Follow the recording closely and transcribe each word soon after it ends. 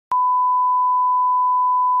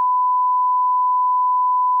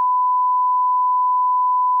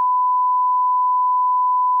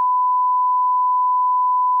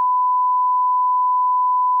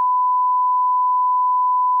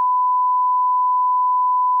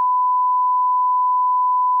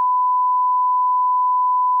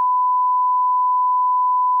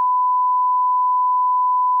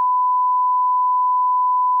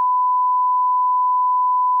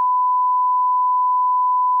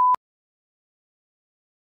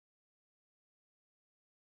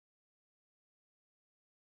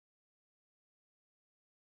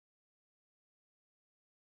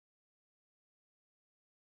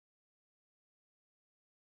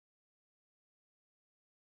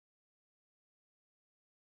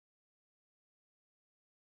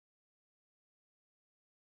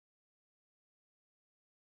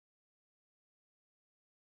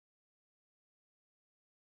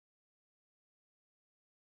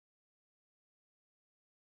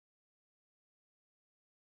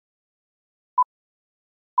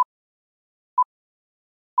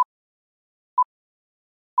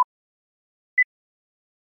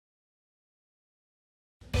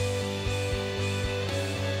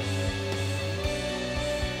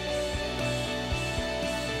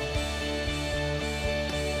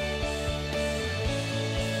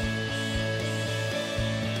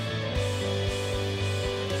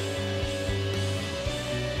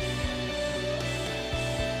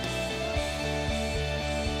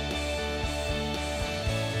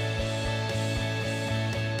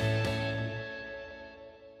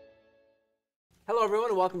Hello,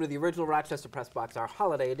 everyone, and welcome to the original Rochester Press Box, our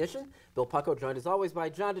holiday edition. Bill Pucko, joined as always by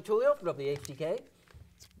John DiTullio from WHAM.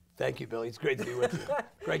 Thank you, Billy. It's great to be with you.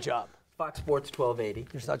 Great job. Fox Sports 1280.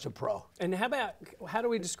 You're such a pro. And how do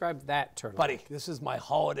we describe that turtleneck? Buddy, this is my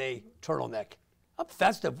holiday turtleneck. I'm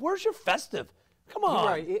festive. Where's your festive? Come on.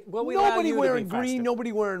 Right. Well, nobody wearing green,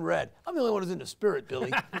 nobody wearing red. I'm the only one who's in the spirit,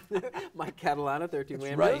 Billy. Mike Catalana, 13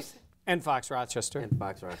 WHAM right. News. And Fox Rochester. And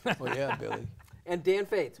Fox Rochester. Oh, yeah, Billy. And Dan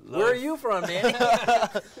Fetes. Where are you from, Danny?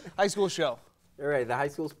 High school show. All right, the high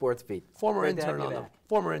school sports beat. Former intern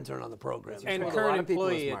on the program. And current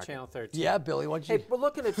employee at Channel 13. Yeah, Billy, why don't you... Hey, we're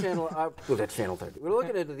looking at Channel 13. We're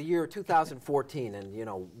looking at the year 2014 and, you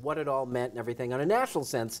know, what it all meant and everything. On a national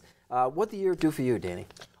sense, what the year do for you, Danny?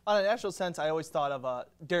 On a national sense, I always thought of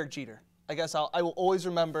Derek Jeter. I guess I will always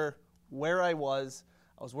remember where I was.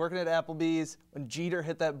 I was working at Applebee's when Jeter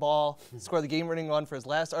hit that ball, scored the game-winning run for his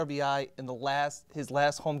last RBI in his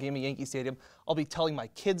last home game at Yankee Stadium. I'll be telling my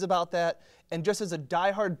kids about that. And just as a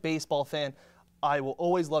diehard baseball fan, I will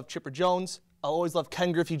always love Chipper Jones. I'll always love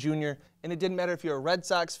Ken Griffey Jr. And it didn't matter if you're a Red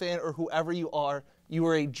Sox fan or whoever you are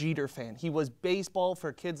a Jeter fan. He was baseball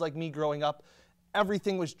for kids like me growing up.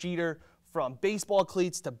 Everything was Jeter, from baseball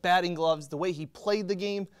cleats to batting gloves, the way he played the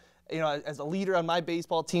game. You know, as a leader on my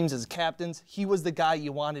baseball teams, as captains, he was the guy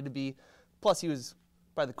you wanted to be. Plus, he was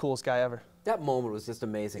probably the coolest guy ever. That moment was just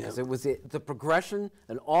amazing because it was the progression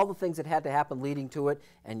and all the things that had to happen leading to it,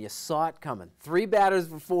 and you saw it coming. 3 batters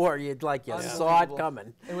before, you saw it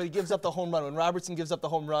coming. And when he gives up the home run, when Robertson gives up the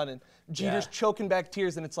home run, and Jeter's choking back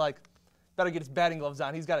tears, and it's like, better get his batting gloves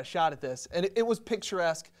on. He's got a shot at this. And it was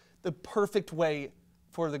picturesque, the perfect way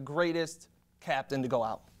for the greatest captain to go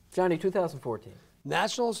out. Johnny, 2014.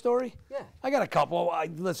 National story? Yeah. I got a couple.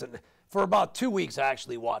 Listen, for about 2 weeks, I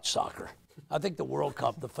actually watched soccer. I think the World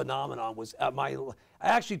Cup, the phenomenon was I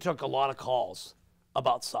actually took a lot of calls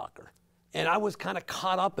about soccer. And I was kind of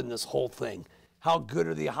caught up in this whole thing. How good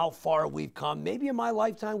are they? How far we've come? Maybe in my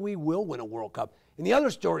lifetime we will win a World Cup. And the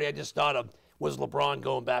other story I just thought of was LeBron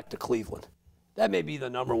going back to Cleveland. That may be the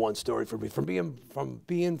 #1 story for me. From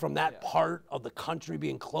being from that part of the country,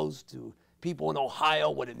 being close to people in Ohio,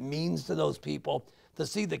 what it means to those people, to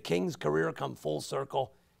see the Kings' career come full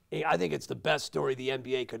circle. I think it's the best story the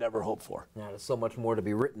NBA could ever hope for. Yeah, there's so much more to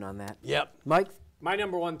be written on that. Yep. Mike? My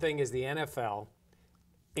 #1 thing is the NFL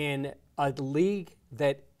in a league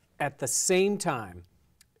that at the same time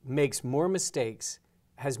makes more mistakes,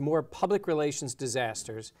 has more public relations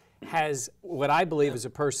disasters, has what I believe is a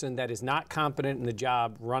person that is not competent in the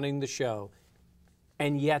job running the show,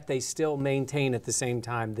 and yet they still maintain at the same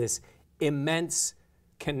time this immense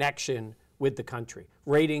connection with the country.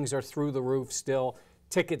 Ratings are through the roof still.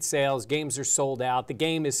 Ticket sales, games are sold out. The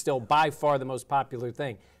game is still by far the most popular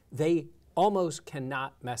thing. They almost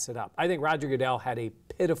cannot mess it up. I think Roger Goodell had a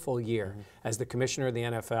pitiful year as the commissioner of the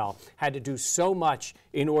NFL, had to do so much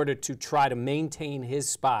in order to try to maintain his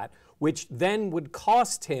spot, which then would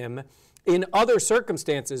cost him in other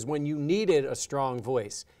circumstances when you needed a strong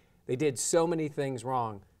voice. They did so many things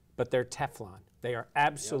wrong, but they're Teflon. They are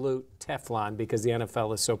absolute Teflon because the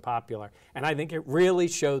NFL is so popular. And I think it really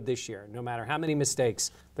showed this year. No matter how many mistakes,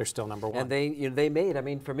 they're still #1. And they made, I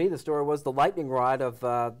mean, for me, the story was the lightning rod of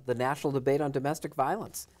the national debate on domestic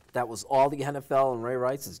violence. That was all the NFL and Ray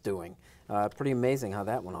Rice is doing. Pretty amazing how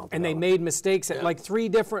that went all. And they made mistakes at like 3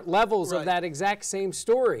 different levels of that exact same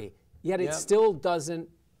story. Yet it still doesn't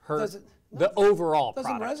hurt the overall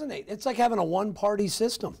product. Doesn't resonate. It's like having a one-party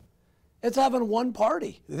system. It's having one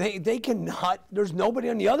party. They cannot, there's nobody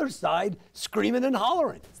on the other side screaming and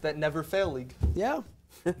hollering. It's that never-fail league. Yeah.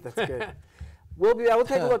 That's good. We'll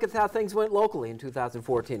take a look at how things went locally in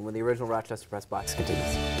 2014 when the original Rochester Press Box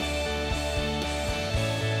continues.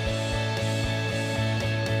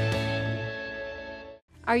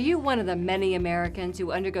 Are you one of the many Americans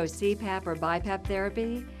who undergo CPAP or BiPAP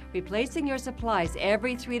therapy? Replacing your supplies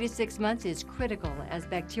every 3 to 6 months is critical as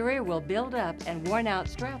bacteria will build up and worn-out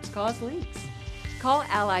straps cause leaks. Call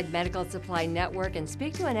Allied Medical Supply Network and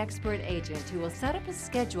speak to an expert agent who will set up a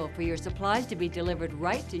schedule for your supplies to be delivered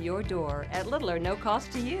right to your door at little or no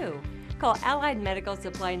cost to you. Call Allied Medical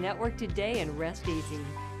Supply Network today and rest easy.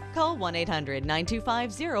 Call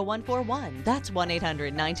 1-800-925-0141. That's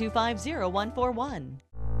 1-800-925-0141.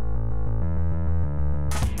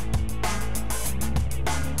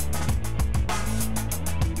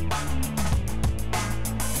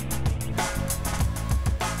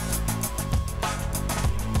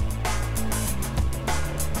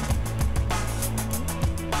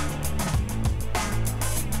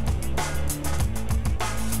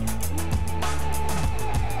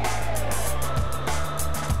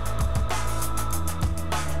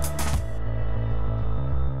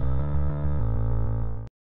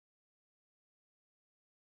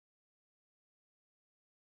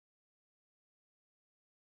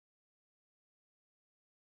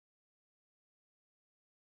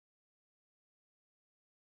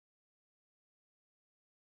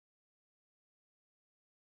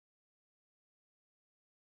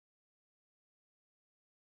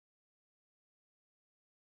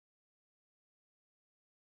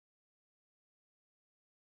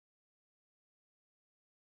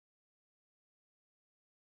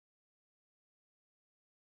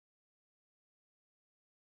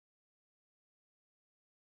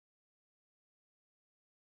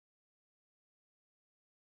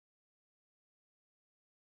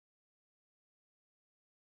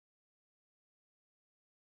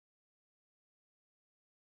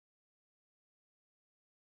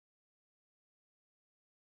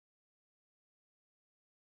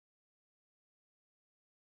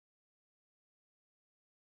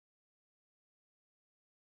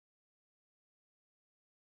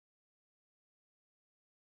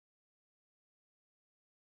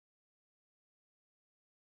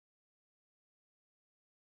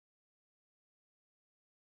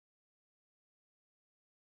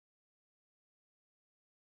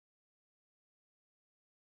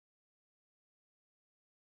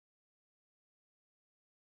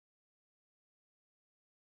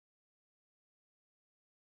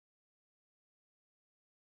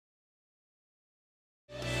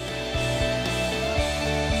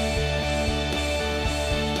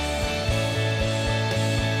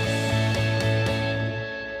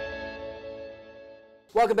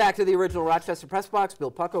 Welcome back to the original Rochester Press Box.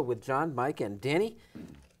 Bill Pucko with John, Mike, and Danny.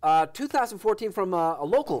 2014 from a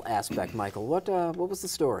local aspect, Michael. What was the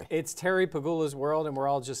story? It's Terry Pagula's world, and we're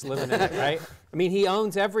all just living in it, right? I mean, he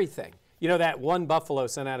owns everything. You know, that one Buffalo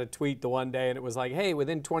sent out a tweet the one day, and it was like, hey,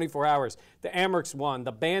 within 24 hours, the Amerks won,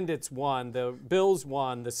 the Bandits won, the Bills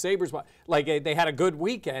won, the Sabres won. Like, they had a good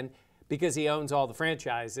weekend because he owns all the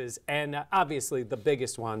franchises. And obviously, the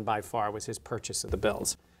biggest one by far was his purchase of the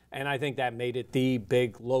Bills. And I think that made it the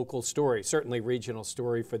big local story, certainly regional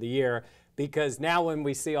story for the year, because now when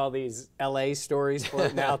we see all these LA stories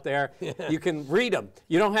floating out there, you can read them.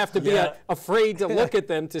 You don't have to be afraid to look at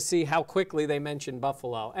them to see how quickly they mention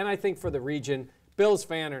Buffalo. And I think for the region, Bills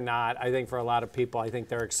fan or not, I think for a lot of people, I think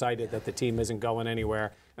they're excited that the team isn't going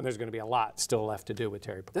anywhere, and there's going to be a lot still left to do with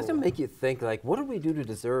Terry Pagula. Doesn't it make you think, like, what did we do to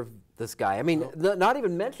deserve this guy? I mean, not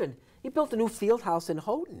even mentioned, he built a new field house in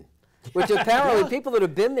Houghton. Which apparently people that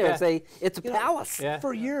have been there say it's a palace. Yeah.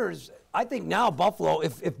 For years, I think now Buffalo,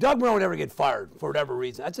 if Doug Marrone would ever get fired for whatever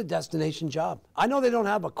reason, that's a destination job. I know they don't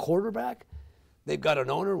have a quarterback. They've got an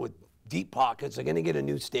owner with deep pockets. They're going to get a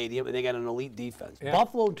new stadium, and they got an elite defense. Yeah.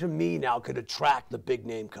 Buffalo, to me, now could attract the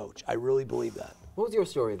big-name coach. I really believe that. What was your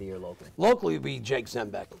story of the year locally? Locally would be Jake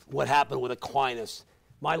Zembeck. What happened with Aquinas.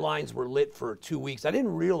 My lines were lit for 2 weeks. I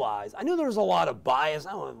didn't realize. I knew there was a lot of bias,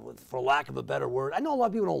 for lack of a better word. I know a lot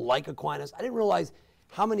of people don't like Aquinas. I didn't realize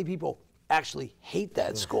how many people actually hate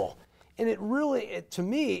that school. And it really, to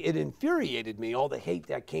me, it infuriated me, all the hate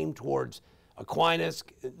that came towards Aquinas,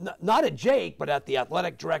 not at Jake, but at the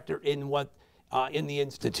athletic director in the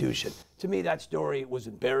institution. To me, that story was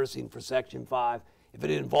embarrassing for Section 5. If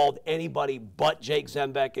it involved anybody but Jake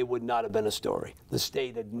Zembeck, it would not have been a story. The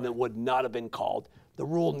state would not have been called. The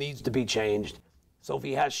rule needs to be changed. So if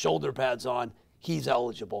he has shoulder pads on, he's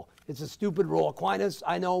eligible. It's a stupid rule. Aquinas,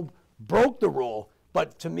 I know, broke the rule,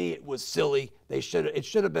 but to me it was silly. It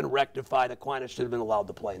should have been rectified. Aquinas should have been allowed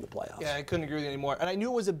to play in the playoffs. Yeah, I couldn't agree with you anymore. And I knew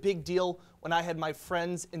it was a big deal when I had my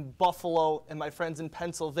friends in Buffalo and my friends in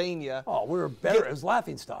Pennsylvania. Oh, we were better. It was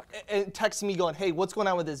laughingstock. And texting me going, hey, what's going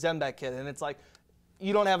on with this Zembeck kid? And it's like,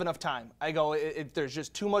 you don't have enough time. I go, there's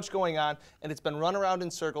just too much going on, and it's been run around in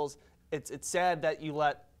circles. It's sad that you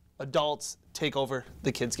let adults take over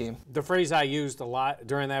the kids' game. The phrase I used a lot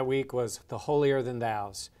during that week was the holier than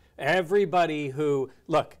thous. Everybody who,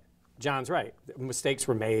 look, John's right, mistakes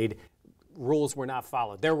were made, rules were not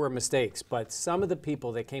followed. There were mistakes, but some of the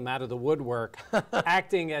people that came out of the woodwork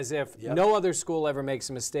acting as if no other school ever makes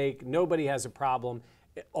a mistake, nobody has a problem,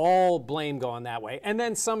 all blame going that way. And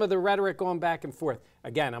then some of the rhetoric going back and forth.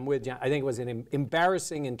 Again, I'm with John. I think it was an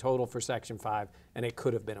embarrassing in total for Section 5, and it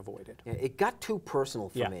could have been avoided. Yeah, it got too personal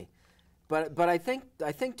for me. But I think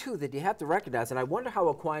too that you have to recognize, and I wonder how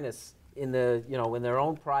Aquinas in their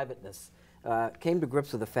own privateness came to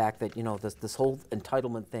grips with the fact that this whole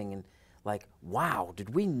entitlement thing, and like, wow,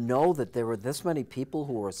 did we know that there were this many people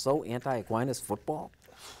who were so anti-Aquinas football?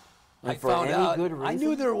 I found out. I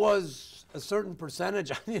knew there was a certain percentage.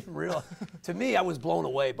 I didn't realize. To me, I was blown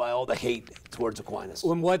away by all the hate towards Aquinas.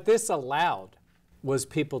 When what this allowed was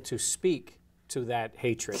people to speak to that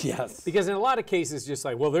hatred. Yes. Because in a lot of cases, just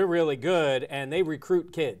like, well, they're really good and they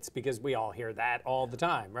recruit kids, because we all hear that all the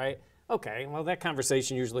time, right? Okay, well, that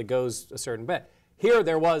conversation usually goes a certain bit. Here,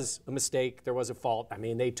 there was a mistake. There was a fault. I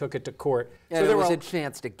mean, they took it to court. Yeah, so there was a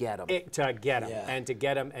chance to get them. And to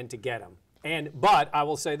get them. But I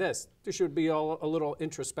will say this, there should be a little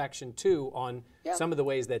introspection, too, on some of the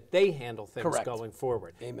ways that they handle things going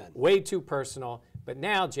forward. Amen. Way too personal. But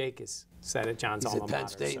now Jake has said it, John's He's alma at Penn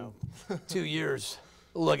mater. State in 2 years.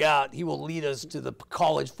 Look out. He will lead us to the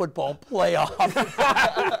college football playoff.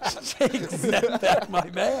 Jake Zembeck, my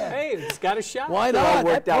man. Hey, it's got a shot. Why not?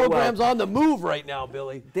 That program's on the move right now,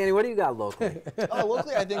 Billy. Danny, what do you got locally?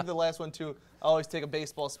 Locally, I think the last one, too, I always take a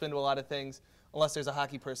baseball spin to a lot of things, unless there's a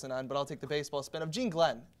hockey person on, but I'll take the baseball spin of Gene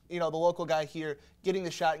Glenn, the local guy here, getting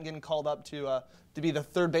the shot and getting called up to be the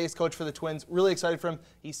third base coach for the Twins. Really excited for him.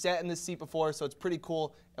 He sat in this seat before, so it's pretty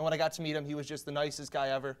cool. And when I got to meet him, he was just the nicest guy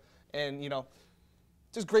ever. And,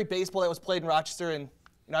 just great baseball that was played in Rochester, and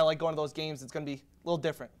I like going to those games. It's going to be a little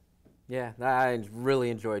different. Yeah, I really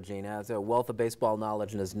enjoyed Gene. He has a wealth of baseball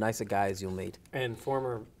knowledge and as nice a guy as you'll meet. And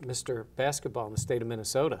former Mr. Basketball in the state of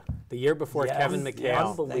Minnesota. The year before Kevin McHale.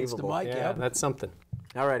 Unbelievable. Thanks to Mike, Yeah, that's something.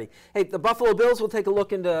 All righty. Hey, the Buffalo Bills will take a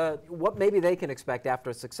look into what maybe they can expect after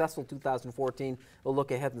a successful 2014. We'll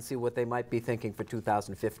look ahead and see what they might be thinking for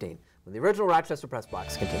 2015. When the original Rochester Press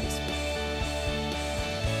Box continues.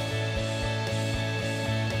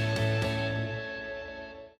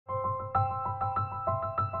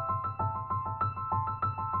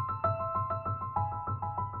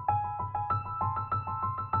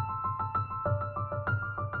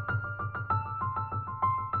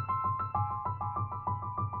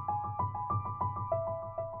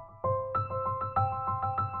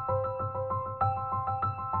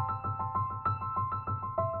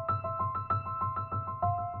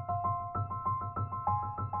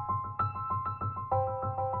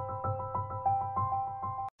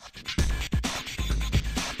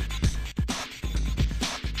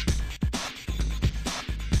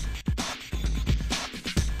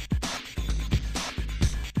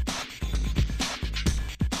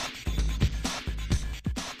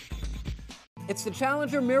 It's the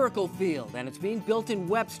Challenger Miracle Field, and it's being built in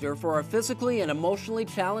Webster for our physically and emotionally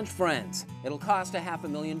challenged friends. It'll cost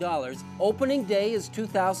 $500,000. Opening day is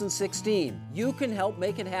 2016. You can help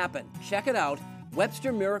make it happen. Check it out,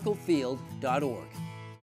 webstermiraclefield.org.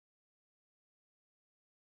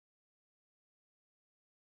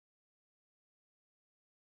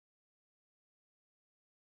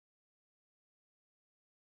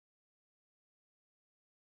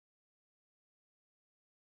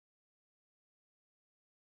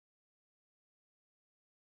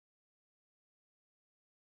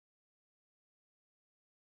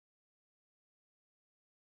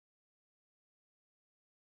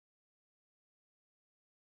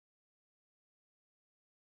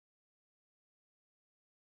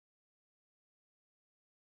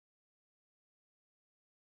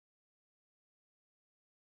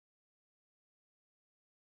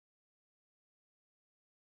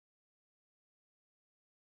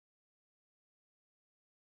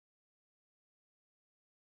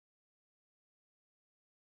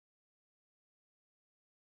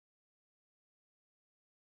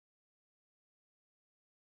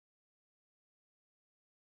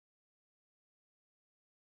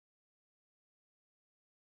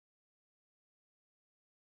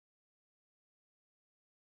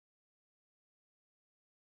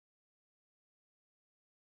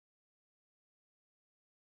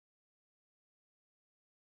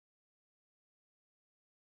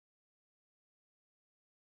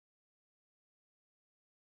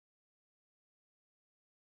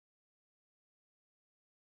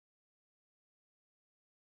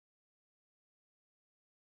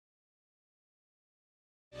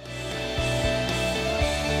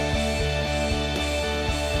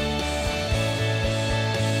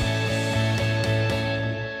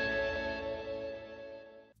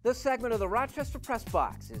 This segment of the Rochester Press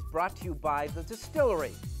Box is brought to you by The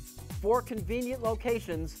Distillery. 4 convenient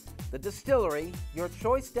locations, The Distillery, your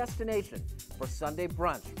choice destination for Sunday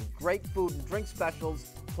brunch with great food and drink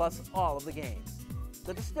specials, plus all of the games.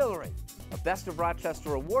 The Distillery, a Best of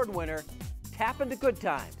Rochester award winner. Tap into good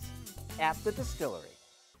times at The Distillery.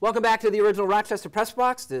 Welcome back to the original Rochester Press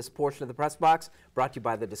Box. This portion of the Press Box brought to you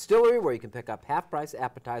by The Distillery, where you can pick up half-price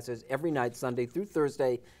appetizers every night, Sunday through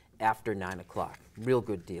Thursday, after 9 o'clock. Real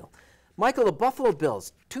good deal. Michael, the Buffalo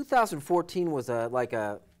Bills, 2014 was it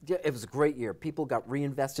was a great year. People got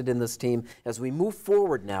reinvested in this team. As we move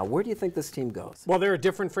forward now, where do you think this team goes? Well, they're a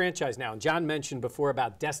different franchise now. And John mentioned before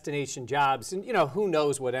about destination jobs. And, who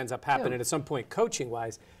knows what ends up happening at some point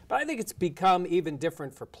coaching-wise. But I think it's become even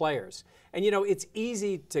different for players. And, it's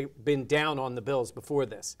easy to been down on the Bills before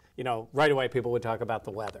this. Right away people would talk about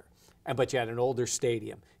the weather. But you had an older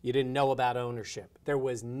stadium. You didn't know about ownership. There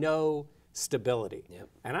was no stability. Yep.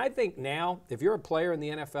 And I think now, if you're a player in the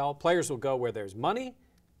NFL, players will go where there's money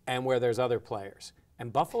and where there's other players.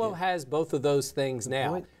 And Buffalo has both of those things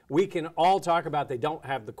now. We can all talk about they don't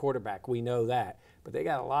have the quarterback. We know that. But they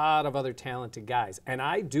got a lot of other talented guys. And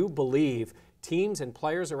I do believe teams and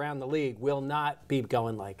players around the league will not be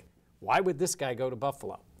going like, why would this guy go to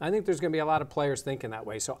Buffalo? I think there's going to be a lot of players thinking that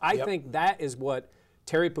way. So I think that is what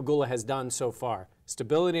Terry Pegula has done so far.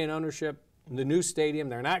 Stability and ownership, the new stadium,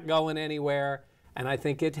 they're not going anywhere, and I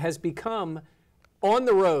think it has become on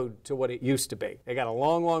the road to what it used to be. They got a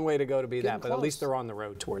long, long way to go to be that, but at least they're on the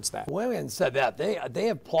road towards that. Well, we hadn't said that. They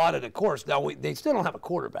have plotted a course. Now, they still don't have a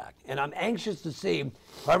quarterback, and I'm anxious to see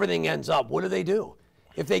how everything ends up. What do?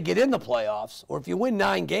 If they get in the playoffs, or if you win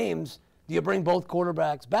 9 games, do you bring both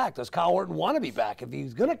quarterbacks back? Does Kyle Orton want to be back? If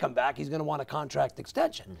he's going to come back, he's going to want a contract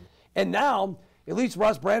extension. Mm-hmm. And now, at least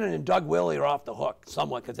Russ Brandon and Doug Willie are off the hook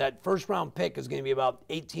somewhat, because that first-round pick is going to be about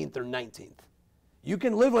 18th or 19th. You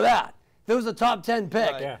can live with that. If it was a top 10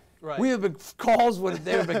 pick, Right. we have been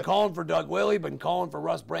they have been calling for Doug Willie, been calling for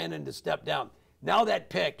Russ Brandon to step down. Now that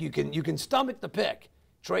pick, you can stomach the pick,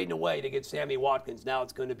 trading away to get Sammy Watkins. Now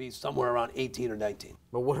it's going to be somewhere around 18 or 19.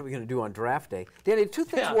 But what are we going to do on draft day? Danny, 2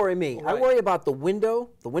 things worry me. Right. I worry about the window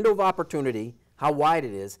of opportunity, how wide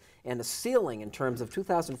it is, and the ceiling in terms of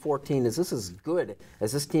 2014. Is this as good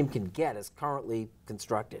as this team can get as currently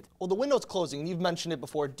constructed? Well, the window's closing, and you've mentioned it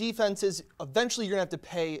before. Defenses, eventually you're going to have to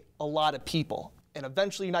pay a lot of people, and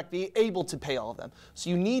eventually you're not going to be able to pay all of them.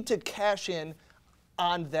 So you need to cash in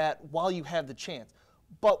on that while you have the chance.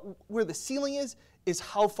 But where the ceiling is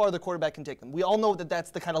how far the quarterback can take them. We all know that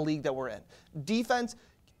that's the kind of league that we're in. Defense,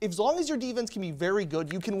 as long as your defense can be very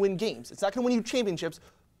good, you can win games. It's not going to win you championships,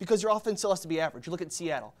 because your offense still has to be average. You look at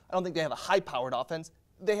Seattle. I don't think they have a high-powered offense.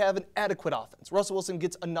 they have an adequate offense. Russell Wilson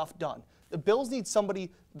gets enough done. The Bills need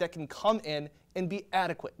somebody that can come in and be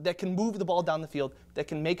adequate, that can move the ball down the field, that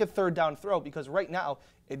can make a third down throw, because right now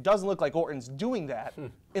it doesn't look like Orton's doing that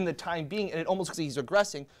in the time being, and it almost looks like he's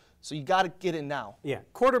regressing. So you got to get in now. Yeah,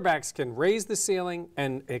 quarterbacks can raise the ceiling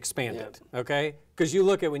and expand it, okay? Because you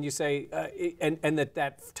look at when you say, and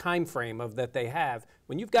that time frame of that they have,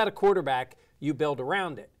 when you've got a quarterback, you build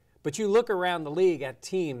around it. But you look around the league at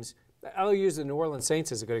teams, I'll use the New Orleans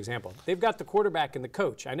Saints as a good example. They've got the quarterback and the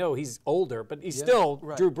coach. I know he's older, but he's still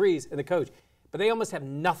Drew Brees and the coach. But they almost have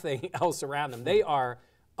nothing else around them. They are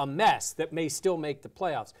a mess that may still make the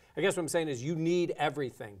playoffs. I guess what I'm saying is you need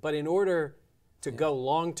everything. But in order to go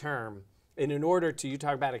long term, and in order to, you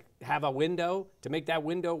talk about have a window, to make that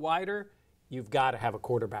window wider, you've got to have a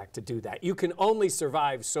quarterback to do that. You can only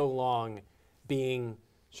survive so long being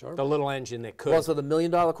the little engine that could. Well, so the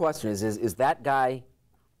million-dollar question is that guy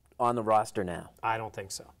on the roster now? I don't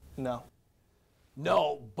think so. No.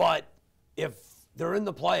 No, but if they're in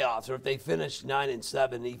the playoffs, or if they finish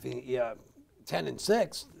 9-7, even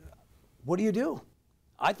 10-6, what do you do?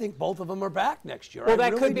 I think both of them are back next year. Well,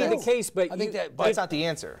 that could be the case, but I think But that's not the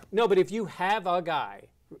answer. No, but if you have a guy,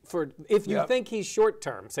 if you think he's short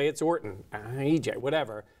term, say it's Orton, EJ,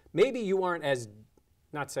 whatever, maybe you aren't as,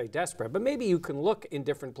 not say desperate, but maybe you can look in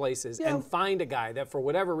different places and find a guy that for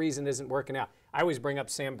whatever reason isn't working out. I always bring up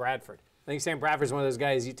Sam Bradford. I think Sam Bradford's one of those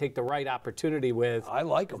guys you take the right opportunity with. I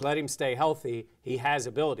like him. Let him stay healthy. He has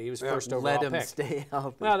ability. He was first overall pick. Let him stay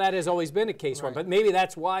healthy. Well, that has always been a case for him, but maybe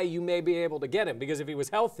that's why you may be able to get him, because if he was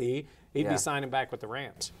healthy, he'd be signing back with the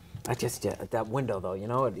Rams. I just, that window, though, you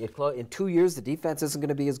know, in 2 years, the defense isn't going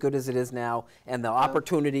to be as good as it is now, and the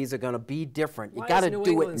opportunities are going to be different. You got to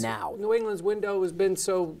do it now. New England's window has been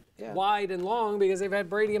so wide and long because they've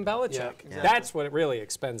had Brady and Belichick. Yeah, exactly. That's what it really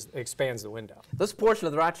expands the window. This portion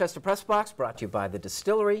of the Rochester Press Box brought to you by the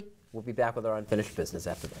Distillery. We'll be back with our unfinished business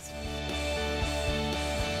after this.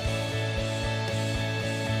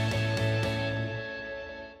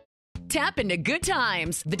 Tap into good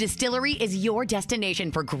times. The Distillery is your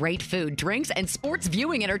destination for great food, drinks, and sports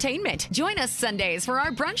viewing entertainment. Join us Sundays for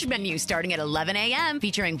our brunch menu starting at 11 a.m.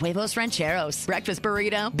 featuring huevos rancheros, breakfast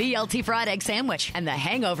burrito, BLT fried egg sandwich, and the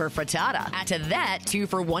hangover frittata. Add to that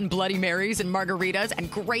 2-for-1 Bloody Marys and margaritas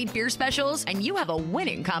and great beer specials, and you have a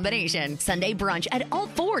winning combination. Sunday brunch at all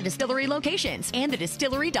 4 Distillery locations and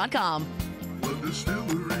thedistillery.com. The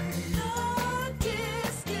Distillery.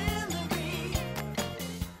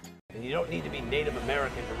 You don't need to be Native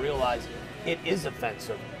American to realize it is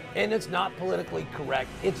offensive. And it's not politically correct.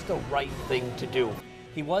 It's the right thing to do.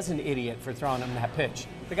 He was an idiot for throwing him that pitch.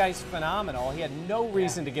 The guy's phenomenal. He had no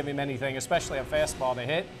reason to give him anything, especially a fastball to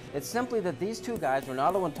hit. It's simply that these two guys,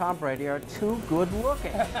 Ronaldo and Tom Brady, are too good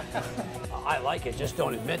looking. I like it, just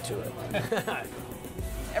don't admit to it.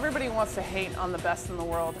 Everybody wants to hate on the best in the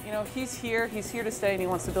world. You know, he's here to stay, and he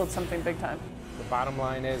wants to build something big time. The bottom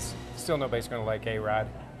line is, still nobody's going to like A-Rod.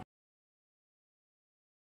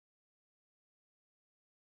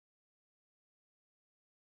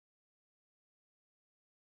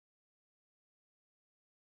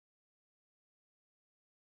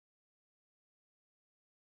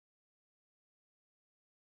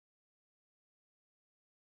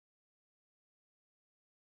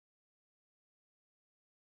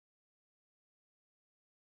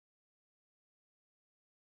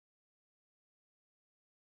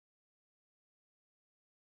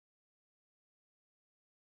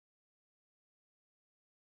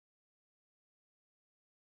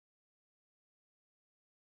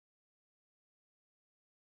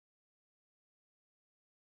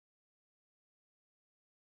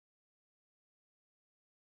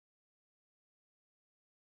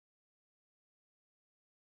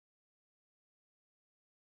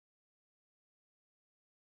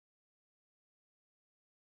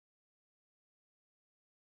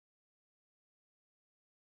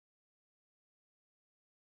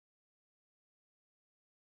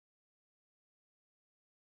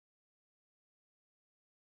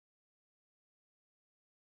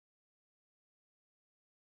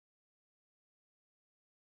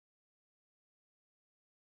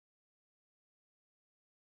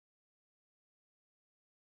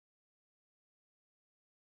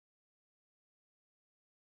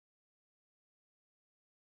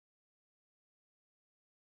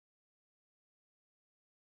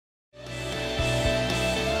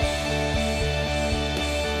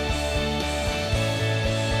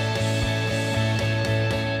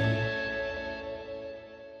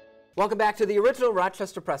 Welcome back to the original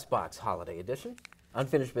Rochester Press Box Holiday Edition.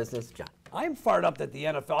 Unfinished business, John. I'm fired up that the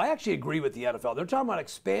NFL, I actually agree with the NFL. They're talking about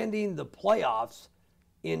expanding the playoffs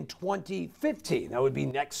in 2015. That would be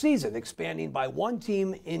next season, expanding by one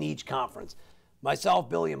team in each conference. Myself,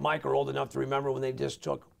 Billy, and Mike are old enough to remember when they just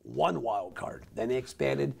took one wild card. Then they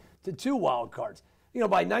expanded to 2 wild cards. You know,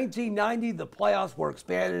 by 1990, the playoffs were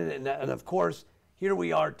expanded, and of course, here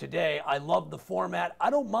we are today. I love the format. I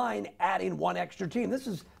don't mind adding one extra team.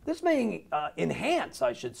 This may enhance,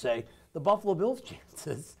 I should say, the Buffalo Bills'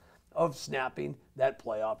 chances of snapping that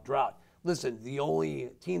playoff drought. Listen, the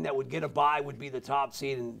only team that would get a bye would be the top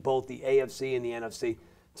seed in both the AFC and the NFC.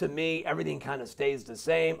 To me, everything kind of stays the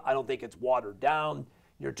same. I don't think it's watered down.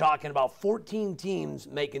 You're talking about 14 teams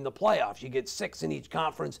making the playoffs. You get 6 in each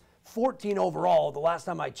conference, 14 overall. The last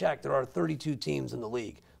time I checked, there are 32 teams in the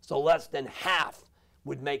league. So less than half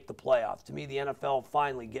would make the playoffs. To me, the NFL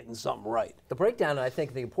finally getting something right. The breakdown, I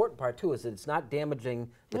think the important part, too, is that it's not damaging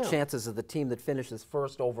the chances of the team that finishes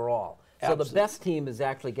first overall. Absolutely. So the best team is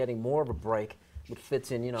actually getting more of a break, which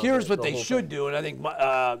fits in, you know. Here's what the they whole should thing. do, and I think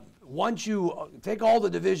once you take all the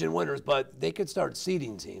division winners, but they could start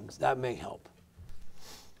seeding teams. That may help.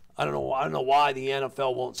 I don't know why the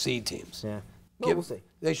NFL won't seed teams. Yeah. Well, we'll see.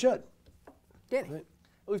 They should. Danny.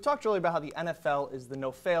 We've talked earlier about how the NFL is the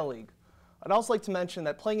no-fail league. I'd also like to mention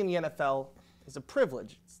that playing in the NFL is a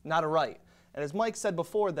privilege. It's not a right. And as Mike said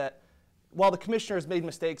before, that while the commissioner has made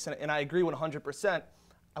mistakes, and I agree 100%,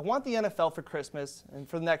 I want the NFL for Christmas and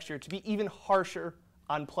for the next year to be even harsher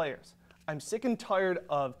on players. I'm sick and tired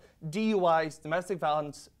of DUIs, domestic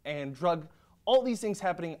violence, and all these things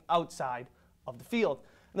happening outside of the field.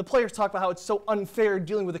 And the players talk about how it's so unfair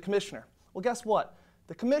dealing with the commissioner. Well, guess what?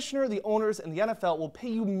 The commissioner, the owners, and the NFL will pay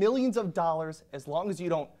you millions of dollars as long as you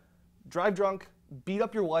don't drive drunk, beat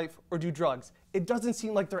up your wife, or do drugs. It doesn't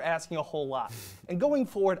seem like they're asking a whole lot. And going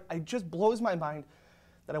forward, it just blows my mind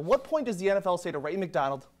that at what point does the NFL say to Ray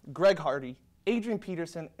McDonald, Greg Hardy, Adrian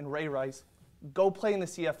Peterson, and Ray Rice, go play in the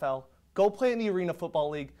CFL, go play in the Arena Football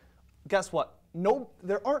League? Guess what? No,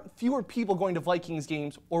 there aren't fewer people going to Vikings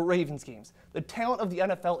games or Ravens games. The talent of the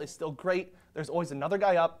NFL is still great. There's always another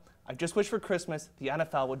guy up. I just wish for Christmas the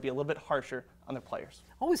NFL would be a little bit harsher on their players.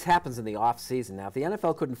 Always happens in the off season. Now, if the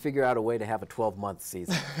NFL couldn't figure out a way to have a 12-month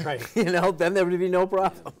season, Right. you know, then there would be no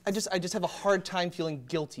problem. I just have a hard time feeling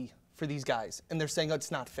guilty for these guys, and they're saying, oh,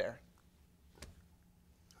 it's not fair.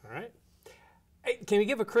 All right. Hey, can you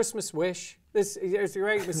give a Christmas wish? This is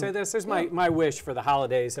right to say this. This is my wish for the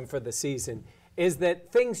holidays and for the season, is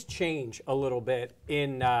that things change a little bit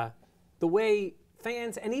in the way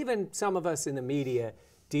fans and even some of us in the media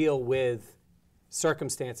deal with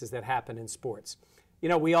circumstances that happen in sports. You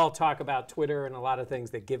know, we all talk about Twitter and a lot of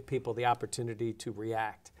things that give people the opportunity to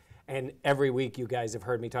react. And every week you guys have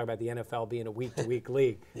heard me talk about the NFL being a week-to-week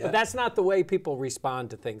league. Yeah. But that's not the way people respond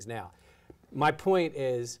to things now. My point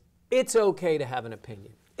is, it's okay to have an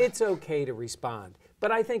opinion. It's okay to respond.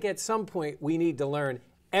 But I think at some point we need to learn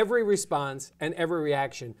every response and every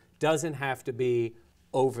reaction doesn't have to be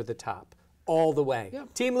over the top. All the way. Yeah.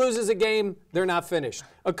 Team loses a game, they're not finished.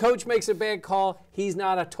 A coach makes a bad call, he's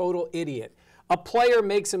not a total idiot. A player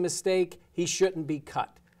makes a mistake, he shouldn't be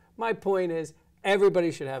cut. My point is,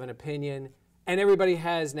 everybody should have an opinion, and everybody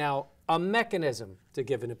has now a mechanism to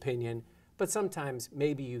give an opinion, but sometimes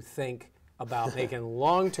maybe you think about making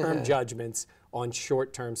long-term judgments on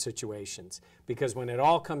short-term situations. Because when it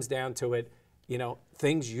all comes down to it, you know,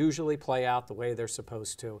 things usually play out the way they're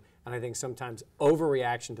supposed to. And I think sometimes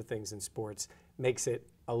overreaction to things in sports makes it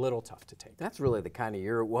a little tough to take. That's really the kind of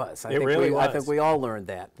year it was. It really was. I think we all learned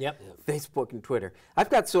that. Yep. Facebook and Twitter. I've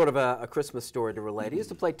got sort of a Christmas story to relate. I used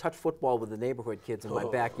to play touch football with the neighborhood kids in my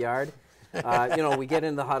backyard. You know, we get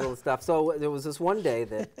in the huddle and stuff. So there was this one day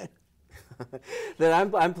that that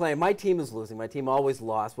I'm playing. My team is losing. My team always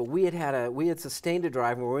lost. But we had sustained a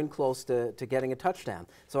drive and we were in close to getting a touchdown.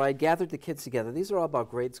 So I gathered the kids together. These are all about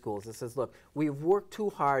grade schools. It says, look, we've worked too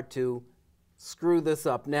hard to screw this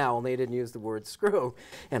up now, and they didn't use the word screw.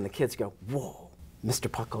 And the kids go, whoa, Mr.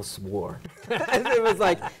 Pucko swore. And it was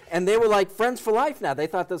like, and they were like friends for life now. They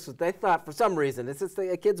thought for some reason, it's just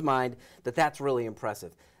a kid's mind that that's really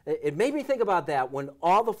impressive. It made me think about that when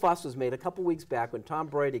all the fuss was made a couple weeks back when Tom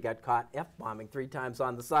Brady got caught F-bombing 3 times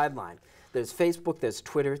on the sideline. There's Facebook, there's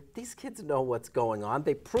Twitter. These kids know what's going on.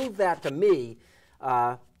 They proved that to me.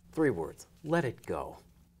 3 words, let it go.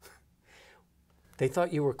 They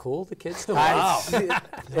thought you were cool, the kids? Wow.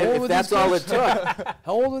 If that's all it took.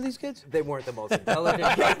 How old are these kids? They weren't the most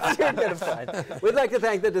intelligent kids you're going to find. We'd like to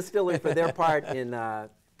thank the distillery for their part in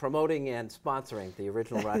promoting and sponsoring the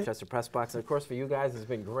original Rochester Press Box. And, of course, for you guys, it's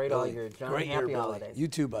been great all year. John, Great happy year, Billy. holidays. You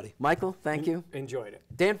too, buddy. Michael, thank you. Enjoyed it.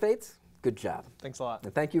 Dan Fetes, good job. Thanks a lot.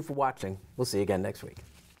 And thank you for watching. We'll see you again next week.